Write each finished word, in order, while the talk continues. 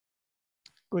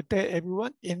Good day,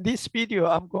 everyone. In this video,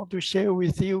 I'm going to share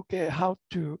with you how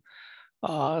to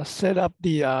set up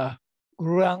the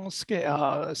Gluon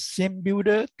sim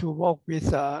builder to work with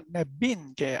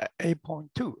NetBeans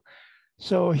 8.2.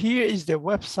 So here is the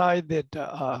website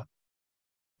that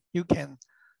you can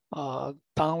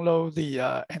download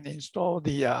and install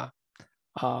the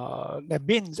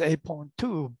NetBeans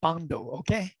 8.2 bundle.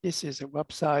 Okay, this is a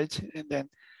website, and then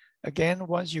again,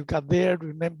 once you got there,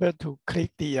 remember to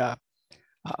click the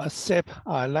accept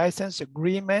license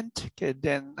agreement. Okay,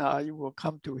 then you will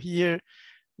come to here.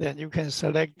 Then you can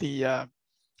select the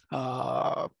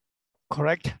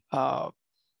correct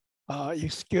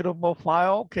executable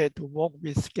file, okay, to work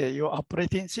with your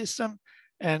operating system.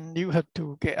 And you have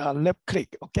to get a left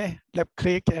click, okay, left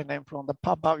click, and then from the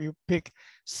pop-up you pick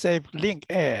save link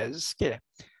as. Okay.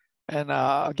 And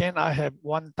again, I have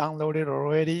one downloaded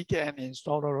already and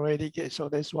installed already. Okay, so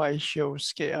that's why it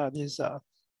shows this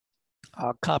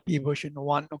copy version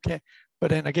 1. Okay,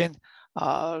 but then again,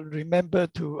 remember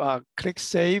to click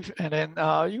save, and then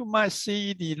you might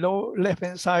see the low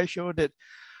left-hand side show that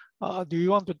do you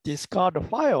want to discard the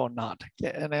file or not?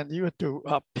 Okay, and then you have to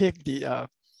pick the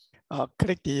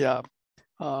click the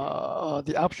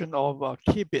option of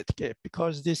keep it, okay,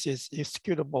 because this is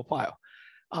executable file.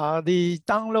 The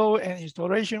download and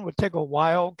installation will take a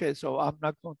while, okay, so I'm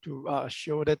not going to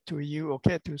show that to you,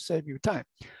 okay, to save you time.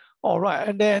 All right,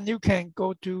 and then you can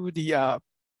go to the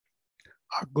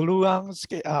Gluon's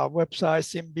website,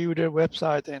 sim builder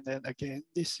website, and then again,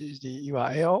 this is the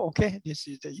URL, okay, this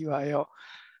is the URL.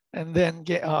 And then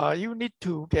you need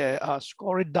to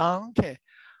scroll it down, okay.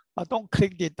 Don't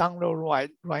click the download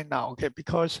right now, okay,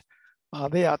 because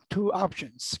there are two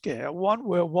options, okay. One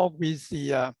will work with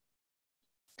the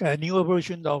newer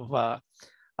version of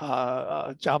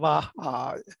Java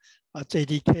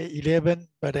JDK 11,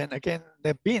 but then again,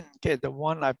 the bin, okay, the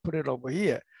one I put it over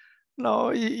here.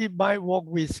 No, it might work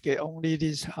with only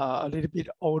this a little bit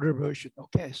older version,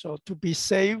 okay. So to be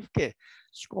safe, okay,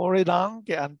 scroll it down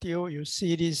until you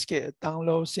see this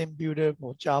download sim builder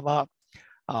for Java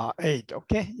 8,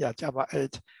 okay, yeah, Java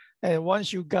 8. And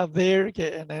once you got there,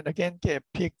 okay, and then again,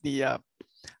 pick the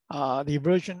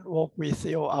version work with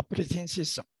your operating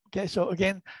system. Okay, so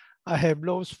again, I have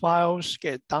those files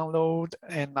download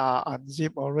and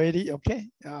unzip already. Okay,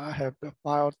 I have the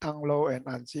file download and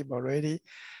unzip already,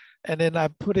 and then I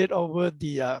put it over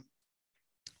the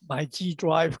my G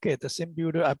drive. Okay, the sim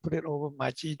builder, I put it over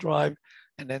my G drive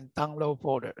and then download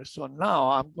folder. So now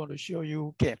I'm going to show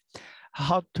you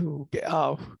how to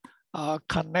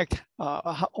connect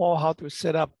or how to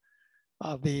set up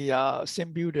the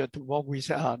sim builder to work with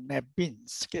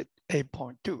NetBeans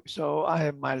 8.2. So I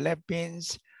have my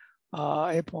NetBeans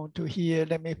 8.2 here.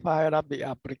 Let me fire up the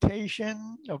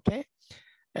application, okay?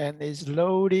 And it's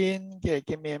loading. Okay,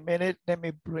 give me a minute. Let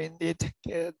me bring it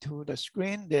to the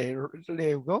screen. There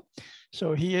you go.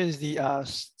 So here's the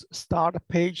start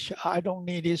page. I don't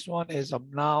need this one as of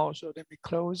now, so let me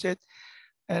close it.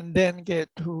 And then get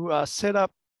to set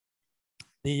up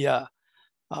the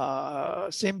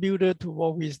sim builder to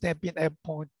work with NetBeans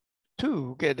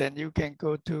 8.2. Okay, then you can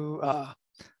go to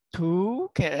tool,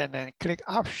 okay, and then click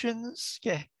options,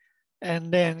 okay,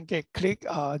 and then click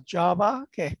Java,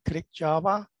 okay, click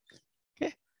Java,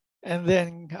 okay, and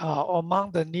then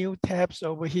among the new tabs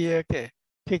over here, okay,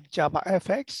 pick Java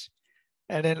FX,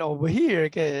 and then over here,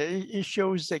 okay, it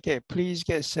shows, okay, please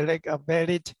select a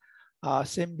valid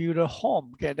sim builder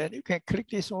home. Okay, then you can click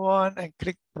this one and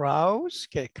click browse.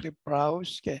 Okay, click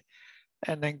browse. Okay,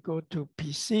 and then go to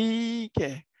PC.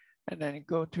 Okay, and then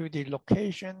go to the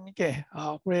location. Okay,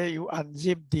 where you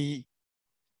unzip the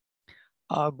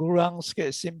Gluon's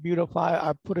sim builder file.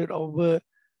 I put it over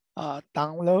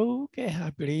download. Okay, I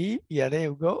believe. Yeah, there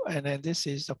you go. And then this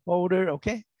is the folder.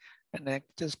 Okay, and then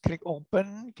just click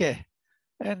open. Okay,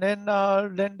 and then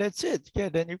that's it. Okay,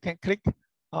 then you can click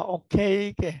OK.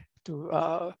 Okay,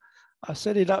 to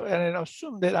set it up, and then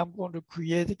assume that I'm going to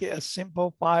create a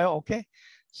simple file. Okay,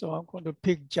 so I'm going to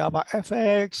pick Java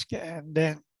FX and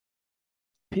then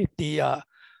pick the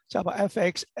Java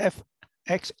FX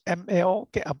XML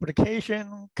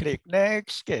application. Click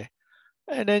next. Okay,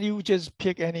 and then you just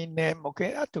pick any name.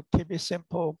 Okay, to keep it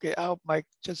simple. Okay, I might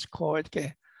just call it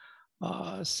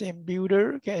sim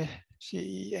builder. Okay,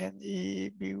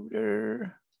 CNE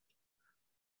builder.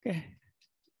 Okay,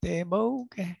 demo.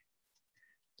 Okay.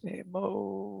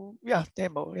 Demo, yeah,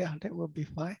 demo, yeah, that will be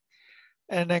fine.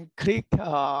 And then click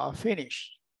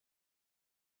finish.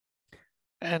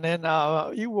 And then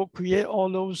you will create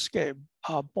all those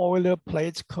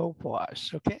boilerplate code for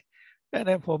us, okay? And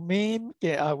then for me,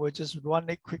 I will just run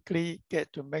it quickly,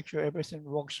 to make sure everything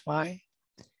works fine.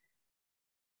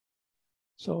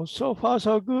 So far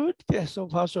so good. Okay, so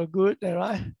far so good. All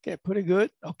right. Okay, pretty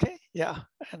good. Okay, yeah.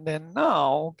 And then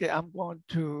now, okay, I'm going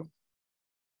to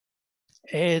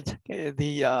add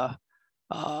the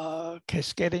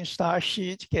cascading style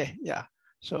sheet. Okay, yeah.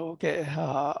 So okay,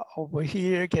 over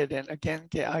here, okay, then again,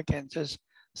 okay, I can just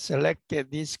select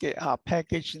this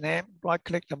package name, right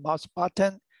click the mouse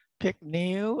button, pick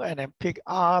new, and then pick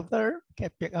other. Okay,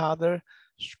 pick other.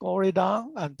 Scroll it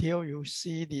down until you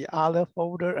see the other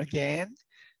folder again,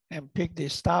 and pick the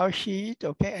style sheet.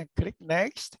 Okay, and click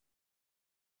next.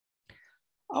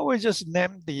 I will just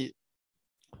name the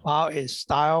file is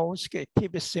styles. Okay,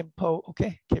 keep it simple.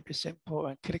 Okay, keep it simple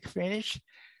and click finish.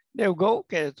 There we go.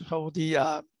 Okay, so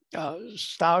the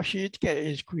style sheet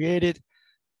is created.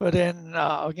 But then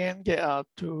again,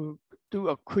 to do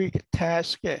a quick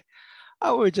test,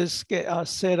 I will just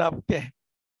set up the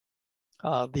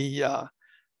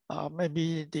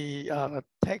maybe the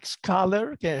text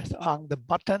color on the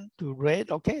button to red.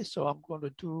 Okay, so I'm going to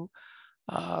do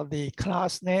the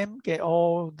class name,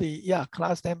 or the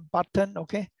class name button.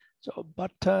 Okay, so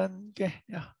button,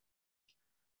 yeah.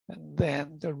 And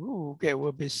then the rule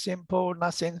will be simple,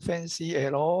 nothing fancy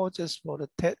at all, just for the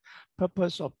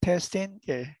purpose of testing.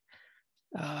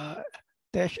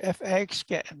 Dash FX,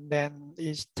 and then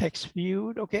is text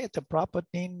field. Okay, the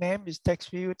property name is text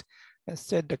field, and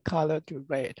set the color to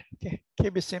red. Okay,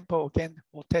 keep it simple again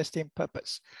for testing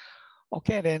purpose.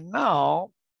 Okay, then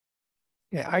now,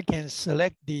 I can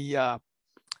select the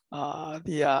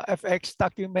FX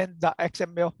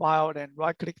document.xml file, and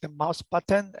right click the mouse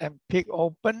button and pick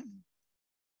open.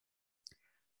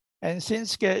 And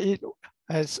since it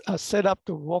has set up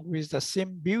to work with the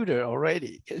sim builder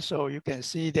already, so you can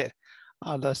see that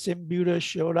the sim builder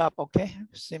showed up. Okay,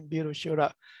 sim builder showed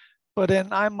up. But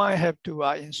then I might have to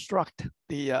instruct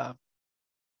the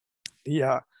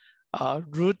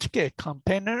root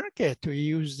container to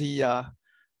use the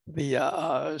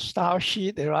style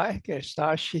sheet, right? Okay,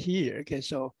 style sheet here. Okay,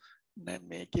 so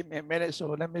give me a minute. So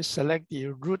let me select the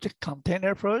root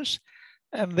container first,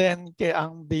 and then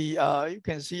on the you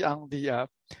can see on the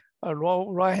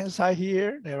right hand side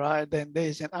here, right? Then there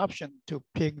is an option to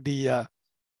pick the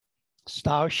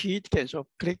style sheet. Okay, so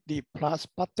click the plus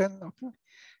button. Okay,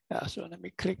 so let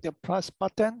me click the plus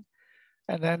button.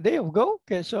 And then there we go.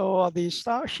 Okay, so the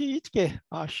style sheet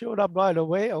showed up right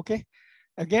away. Okay,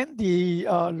 again, the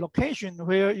location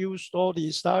where you store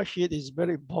the style sheet is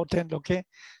very important. Okay,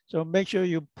 so make sure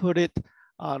you put it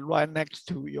right next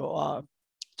to your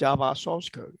Java source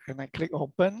code, and then click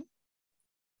open.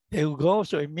 There you go.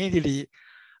 So immediately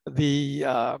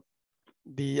the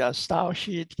style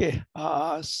sheet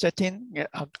setting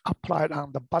applied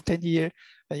on the button here,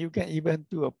 and you can even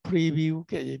do a preview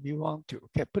if you want to.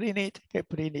 Okay, pretty neat. Okay,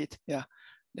 pretty neat. Yeah.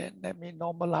 Then let me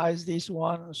normalize this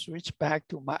one, switch back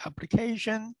to my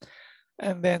application,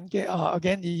 and then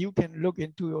again, you can look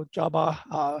into your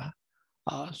Java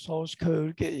source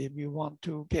code if you want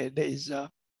to. Okay, there is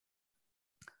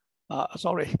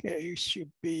sorry, it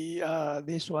should be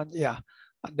this one. Yeah,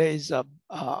 there is a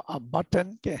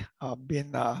button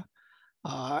being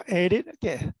added.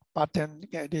 Okay, button.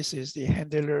 Okay, this is the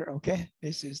handler. Okay,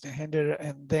 this is the handler,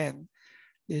 and then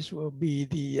this will be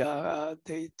the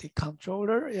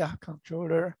controller. Yeah,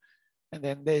 controller, and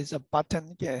then there is a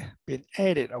button being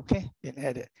added. Okay, being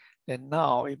added. Then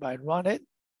now, if I run it,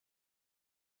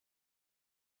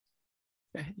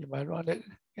 okay, if I run it,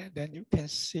 then you can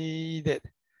see that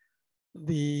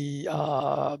the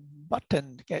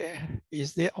button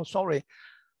is there. Oh, sorry.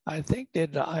 I think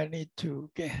that I need to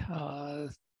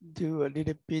do a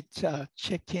little bit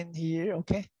check-in here.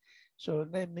 Okay. So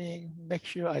let me make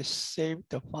sure I save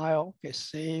the file. Okay,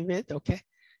 save it. Okay.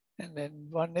 And then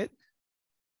run it.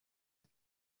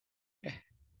 Okay.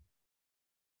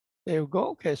 There you go.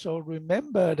 Okay. So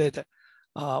remember that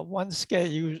once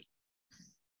you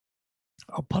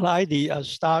apply the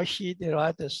style sheet,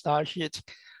 right? The style sheet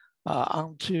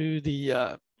onto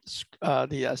the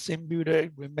sim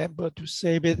builder. Remember to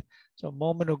save it. So a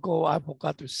moment ago, I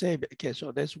forgot to save it. Okay,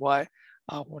 so that's why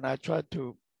when I try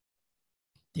to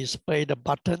display the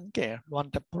button, run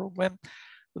the program,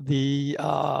 the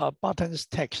button's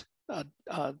text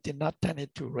did not turn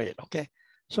it to red. Okay,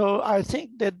 so I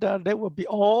think that they will be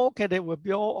all. Okay, they will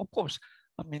be all. Of course,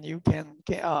 I mean you can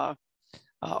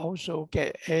also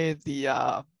add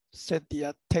the set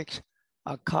the text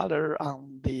color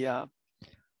on the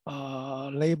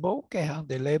label, on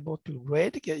the label to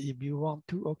red, if you want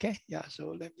to. Okay, yeah.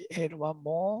 So let me add one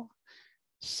more,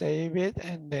 save it,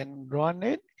 and then run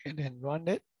it,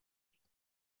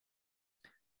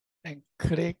 and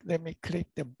click. Let me click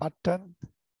the button,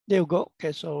 There you go.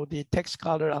 Okay, so the text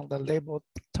color on the label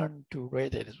turned to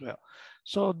red as well.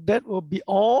 So that will be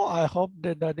all. I hope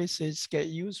that this is get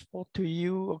useful to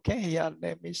you. Okay, yeah,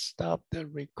 let me stop the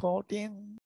recording.